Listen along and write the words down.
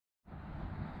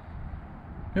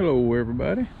Hello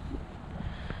everybody.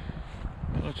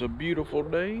 Well, it's a beautiful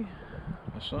day.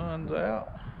 The sun's out.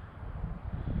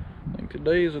 I think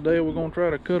today is the day we're going to try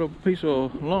to cut a piece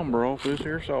of lumber off this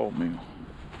here sawmill.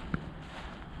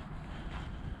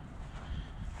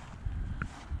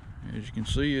 As you can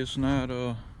see, it's not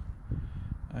I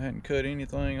hadn't cut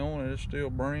anything on it. It's still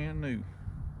brand new.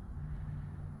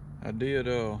 I did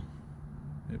it was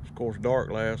of course dark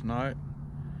last night.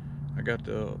 I got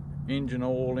the engine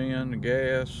oil in, the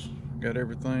gas, got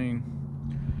everything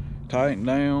tightened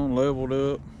down, leveled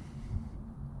up,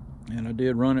 and I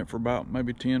did run it for about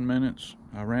maybe 10 minutes.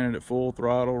 I ran it at full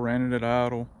throttle, ran it at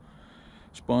idle,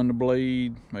 spun the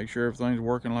blade, make sure everything's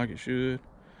working like it should,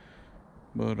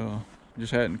 but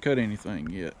just hadn't cut anything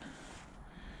yet.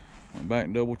 Went back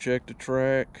and double checked the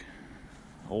track,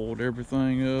 oiled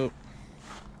everything up,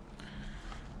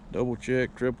 double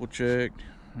checked, triple checked,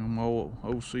 and my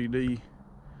OCD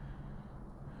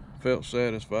felt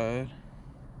satisfied.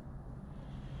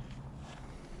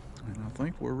 And I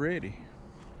think we're ready.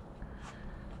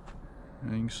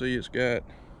 And you can see it's got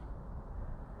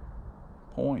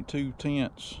 0.2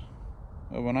 tenths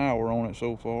of an hour on it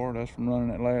so far. That's from running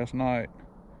it last night,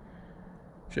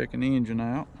 checking the engine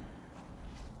out.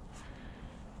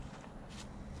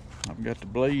 I've got the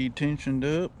blade tensioned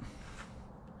up.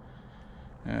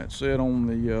 It said on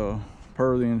the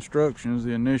per the instructions,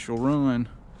 the initial run,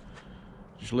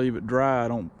 just leave it dry.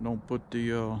 Don't put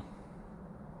the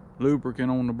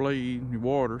lubricant on the blade, your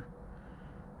water,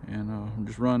 and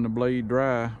just run the blade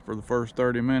dry for the first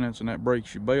 30 minutes, and that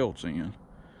breaks your belts in.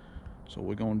 So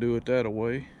we're gonna do it that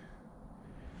way.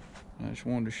 I just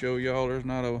wanted to show y'all there's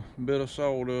not a bit of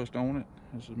sawdust on it.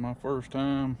 This is my first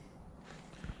time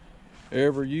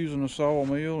ever using a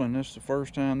sawmill, and this is the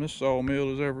first time this sawmill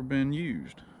has ever been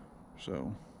used.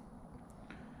 So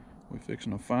we're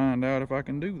fixing to find out if I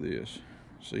can do this,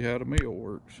 see how the mill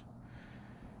works.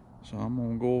 So I'm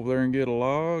gonna go over there and get a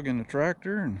log and a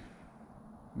tractor, and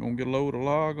I'm gonna get a load of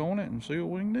log on it and see what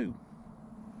we can do.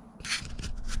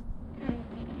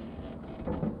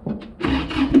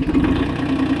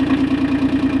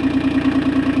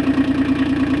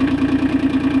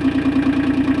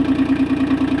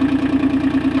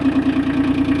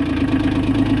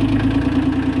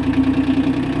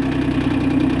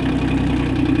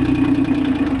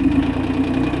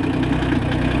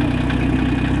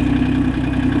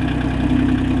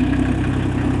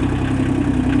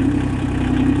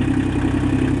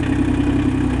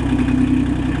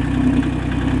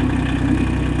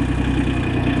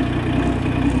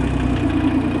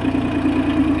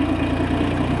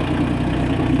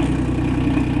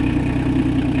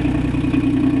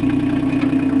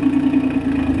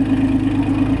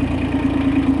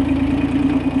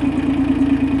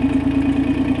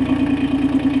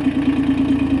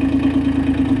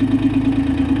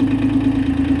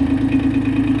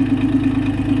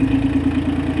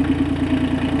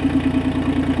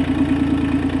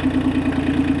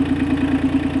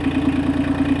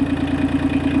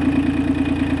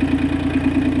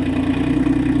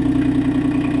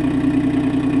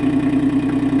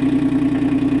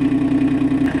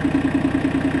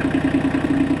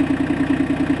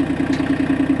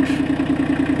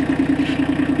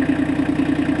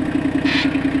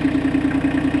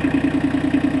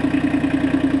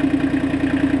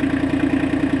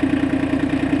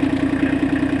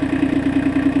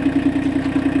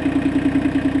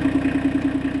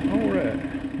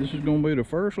 This is going to be the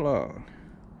first log.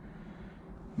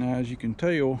 Now, as you can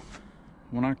tell,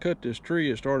 when I cut this tree,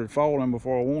 it started falling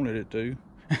before I wanted it to.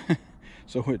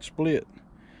 So it split.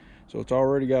 So it's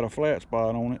already got a flat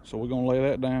spot on it. So we're going to lay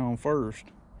that down first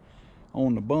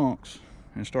on the bunks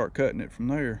and start cutting it from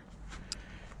there.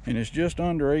 And it's just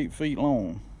under 8 feet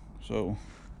long. So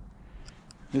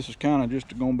this is kind of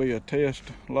just going to be a test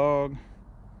log.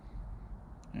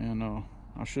 And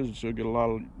I should still get a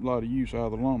lot of use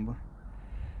out of the lumber.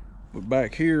 But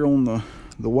back here on the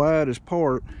widest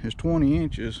part is 20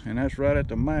 inches, and that's right at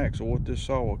the max of what this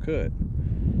saw will cut.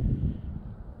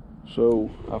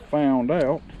 So I found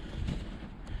out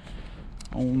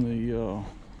on the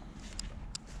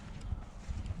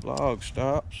log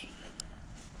stops.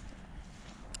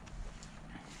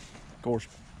 Of course,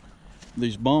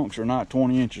 these bunks are not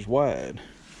 20 inches wide.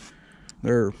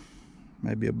 They're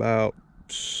maybe about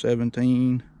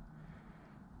 17,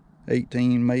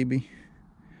 18 maybe.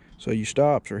 So your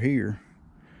stops are here.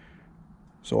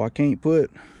 So I'm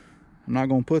not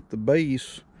gonna put the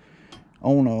base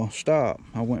on a stop.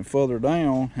 I went further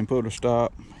down and put a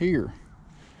stop here.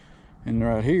 And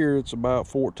right here, it's about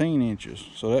 14 inches.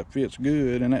 So that fits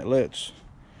good, and that lets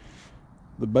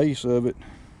the base of it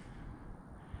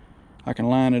I can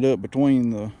line it up between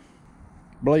the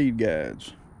blade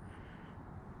guides.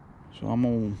 So I'm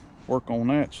gonna work on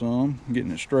that some,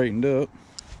 getting it straightened up.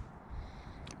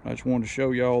 I just wanted to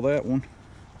show y'all that one.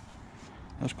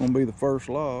 That's gonna be the first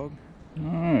log.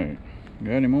 Alright,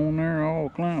 got him on there all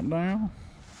clamped down.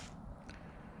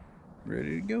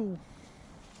 Ready to go.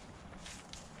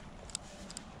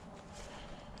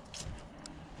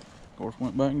 Of course,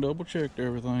 went back and double checked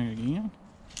everything again.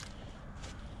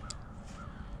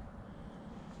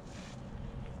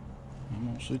 I'm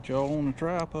gonna sit y'all on the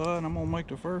tripod and I'm gonna make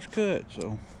the first cut.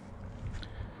 So,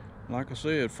 like I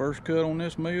said, first cut on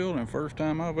this mill and first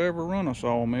time I've ever run a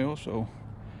sawmill. So,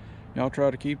 y'all try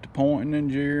to keep the pointing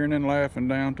and jeering and laughing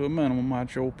down to a minimum.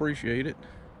 I'd sure appreciate it.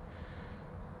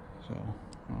 So,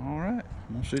 alright,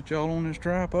 I'm gonna sit y'all on this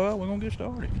tripod. We're gonna get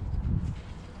started.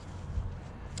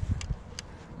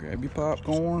 Grab your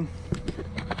popcorn.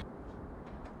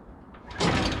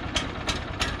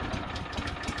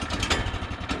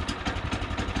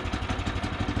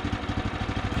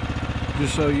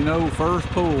 Just so you know, first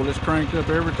pull, it's cranked up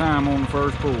every time on the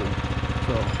first pull.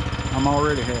 So, I'm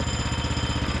already happy.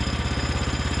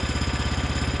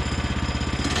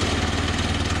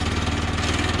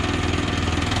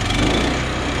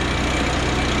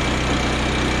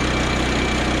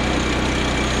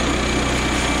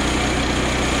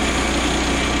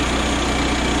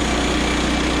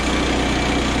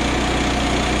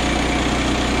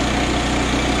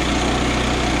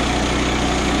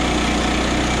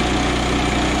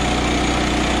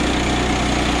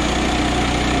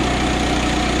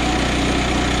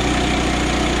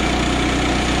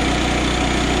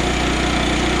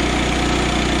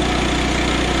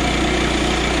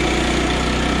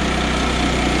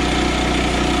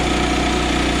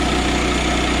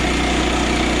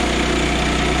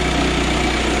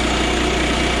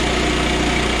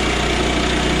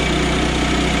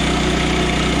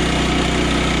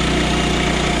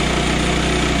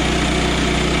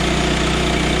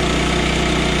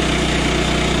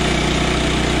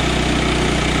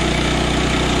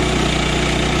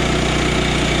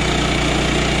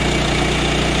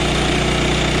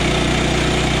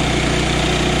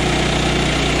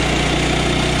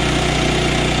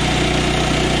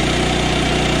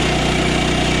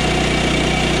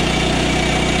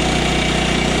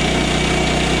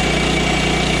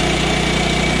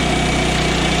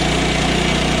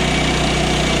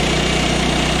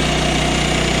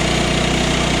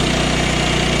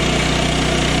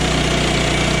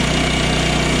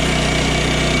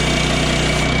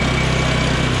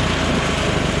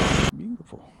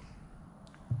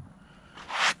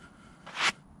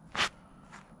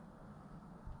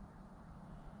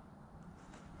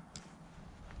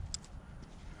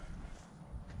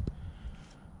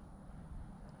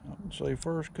 I would say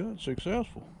first cut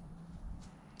successful.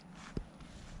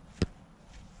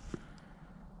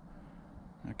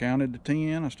 I counted to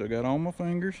 10. I still got all my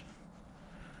fingers.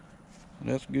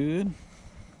 That's good.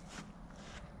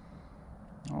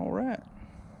 All right.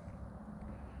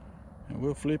 And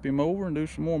we'll flip him over and do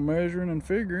some more measuring and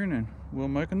figuring, and we'll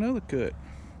make another cut.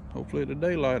 Hopefully the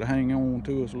daylight will hang on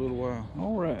to us a little while.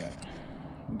 All right.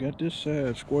 We got this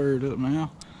side squared up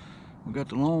now. We got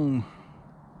the long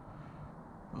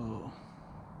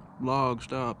log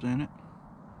stops in it,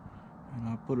 and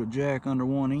I put a jack under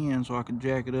one end so I can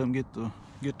jack it up and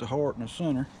get the heart in the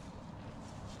center,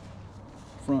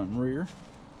 front and rear,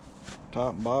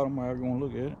 top and bottom, however you want to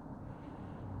look at it.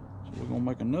 So we're gonna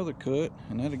make another cut,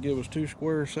 and that'll give us 2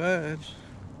 square sides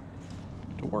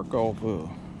to work off of.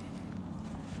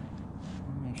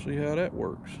 We're gonna see how that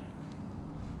works.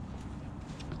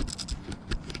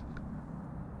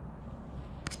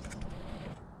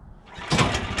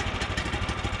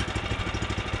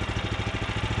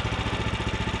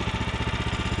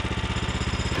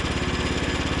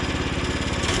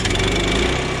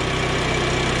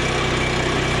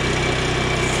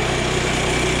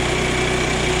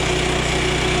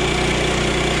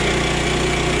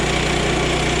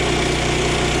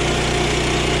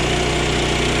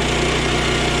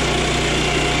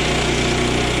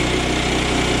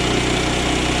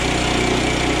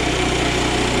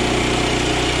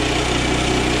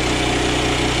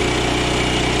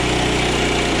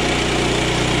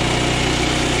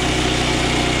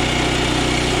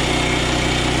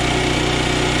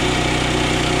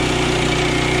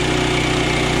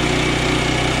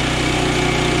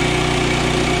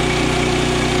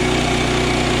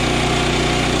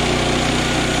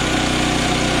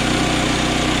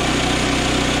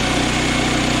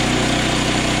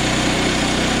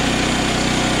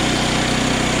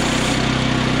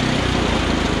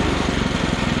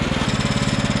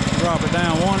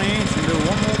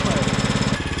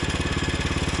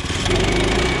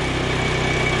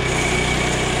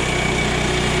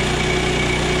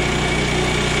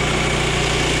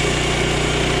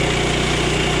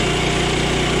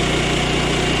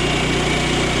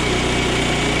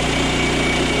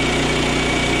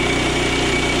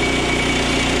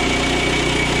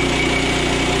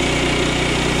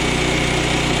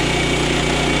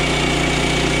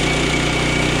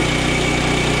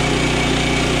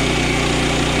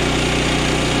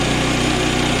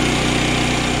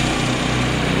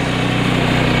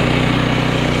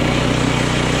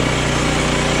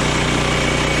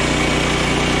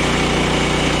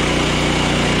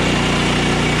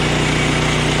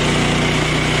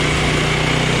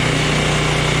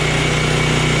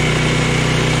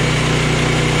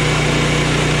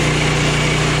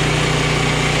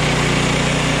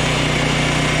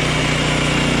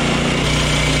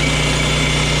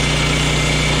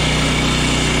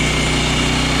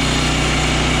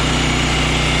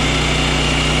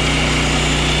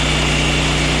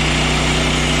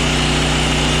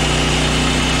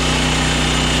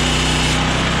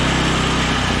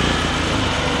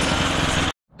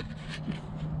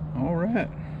 right,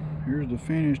 here's the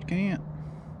finished camp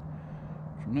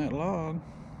from that log.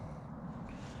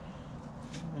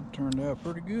 It turned out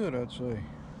pretty good, I'd say.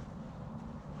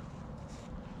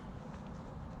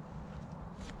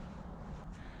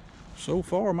 So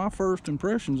far, my first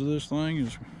impressions of this thing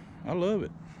is I love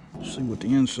it. Let's see what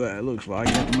the inside looks like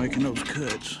after making those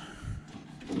cuts.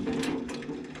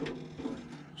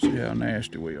 See how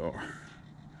nasty we are.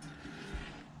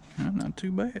 Not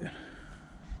too bad.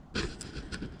 It's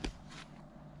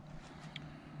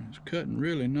cutting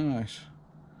really nice,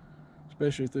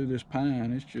 especially through this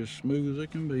pine. It's just smooth as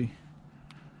it can be.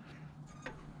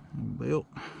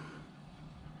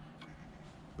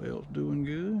 Belt's doing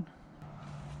good.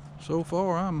 So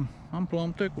far, I'm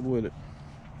plumb tickled with it.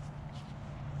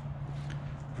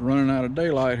 It's running out of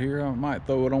daylight here. I might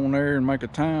throw it on there and make a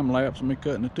time lapse of me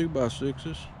cutting the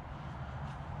 2x6s.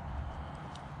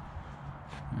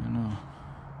 And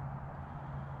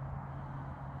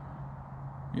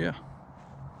yeah.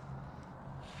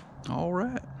 All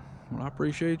right. Well, I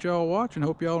appreciate y'all watching.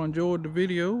 Hope y'all enjoyed the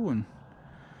video, and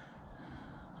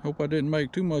hope I didn't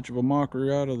make too much of a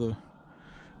mockery out of the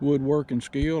woodworking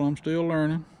skill. I'm still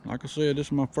learning. Like I said, this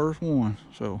is my first one,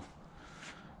 so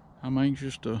I'm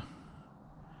anxious to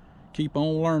keep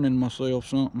on learning myself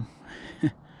something.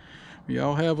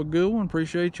 Y'all have a good one.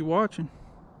 Appreciate you watching.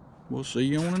 We'll see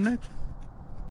you on the next one.